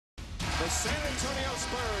The San Antonio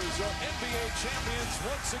Spurs are NBA champions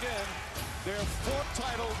once again. Their fourth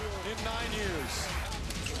title in 9 years.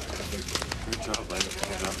 Good job, man.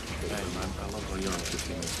 Good job. Hey, man, I love how you're on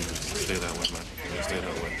 15 minutes. Stay that way, man. Stay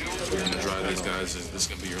that way. You're going to drive these guys. This is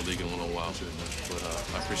going to be your league in a little while. But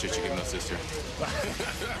I appreciate you giving us this year.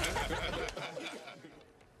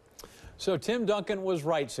 So Tim Duncan was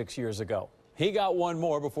right 6 years ago. He got one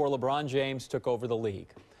more before LeBron James took over the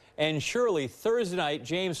league. And surely Thursday night,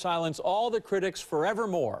 James silenced all the critics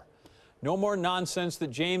forevermore. No more nonsense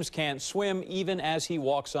that James can't swim even as he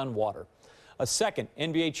walks on water. A second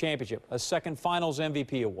NBA championship, a second Finals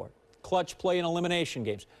MVP award, clutch play in elimination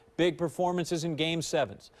games, big performances in Game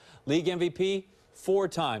 7s. League MVP 4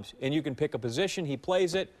 times, and you can pick a position, he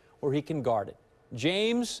plays it, or he can guard it.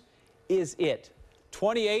 James is it.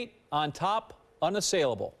 28 on top,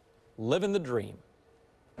 unassailable, living the dream.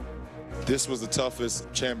 This was the toughest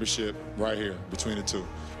championship right here between the two.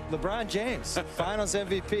 LeBron James, Finals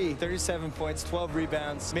MVP, 37 points, 12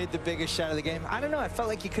 rebounds, made the biggest shot of the game. I don't know, I felt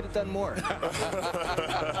like he could have done more.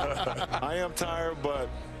 I am tired, but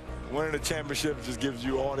winning a championship just gives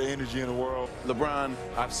you all the energy in the world. LeBron,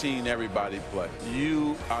 I've seen everybody play.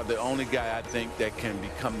 You are the only guy I think that can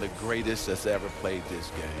become the greatest that's ever played this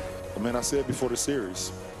game. I mean, I said before the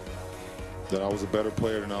series that I was a better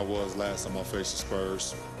player than I was last time I faced the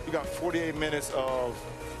Spurs. We got 48 minutes of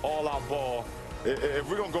all-out ball. If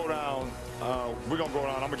we're going to go down, we're going to go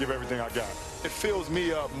down. I'm going to give everything I got. It fills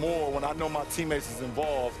me up more when I know my teammates is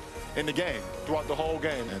involved in the game, throughout the whole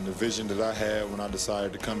game. And the vision that I had when I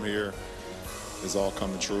decided to come here is all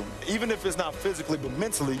coming true. Even if it's not physically, but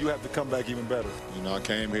mentally, you have to come back even better. You know, I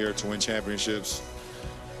came here to win championships,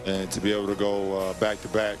 and to be able to go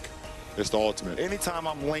back-to-back, it's the ultimate. Anytime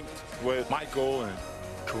I'm linked with Michael and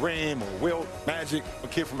Kareem or Wilt, Magic, a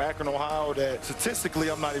kid from Akron, Ohio, that statistically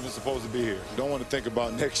I'm not even supposed to be here. You don't want to think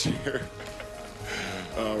about next year.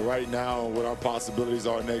 Right now, what our possibilities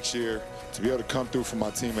are next year, to be able to come through for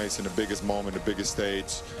my teammates in the biggest moment, the biggest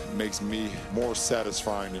stage, makes me more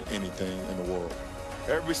satisfying than anything in the world.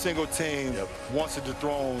 Every single team wants to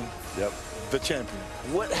dethrone the champion.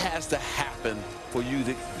 What has to happen for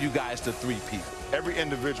you guys to three-peat? Every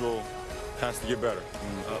individual has to get better.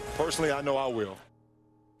 Personally, I know I will.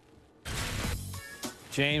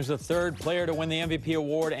 James, the third player to win the MVP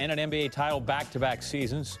award and an NBA title back-to-back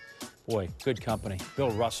seasons. Boy, good company.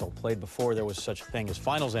 Bill Russell played before there was such a thing as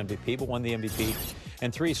Finals MVP, but won the MVP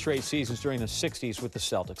in 3 straight seasons during the 60s with the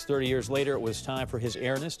Celtics. 30 years later, it was time for his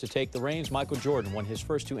heiress to take the reins. Michael Jordan won his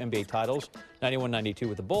first 2 NBA titles, 91-92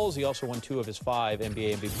 with the Bulls. He also won 2 of his 5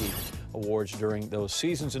 NBA MVP awards during those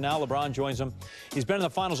seasons. And now LeBron joins him. He's been in the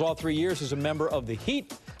Finals all 3 years as a member of the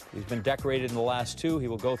Heat. He's been decorated in the last 2. He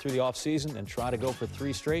will go through the offseason and try to go for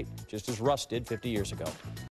 3 straight, just as Russ did 50 years ago.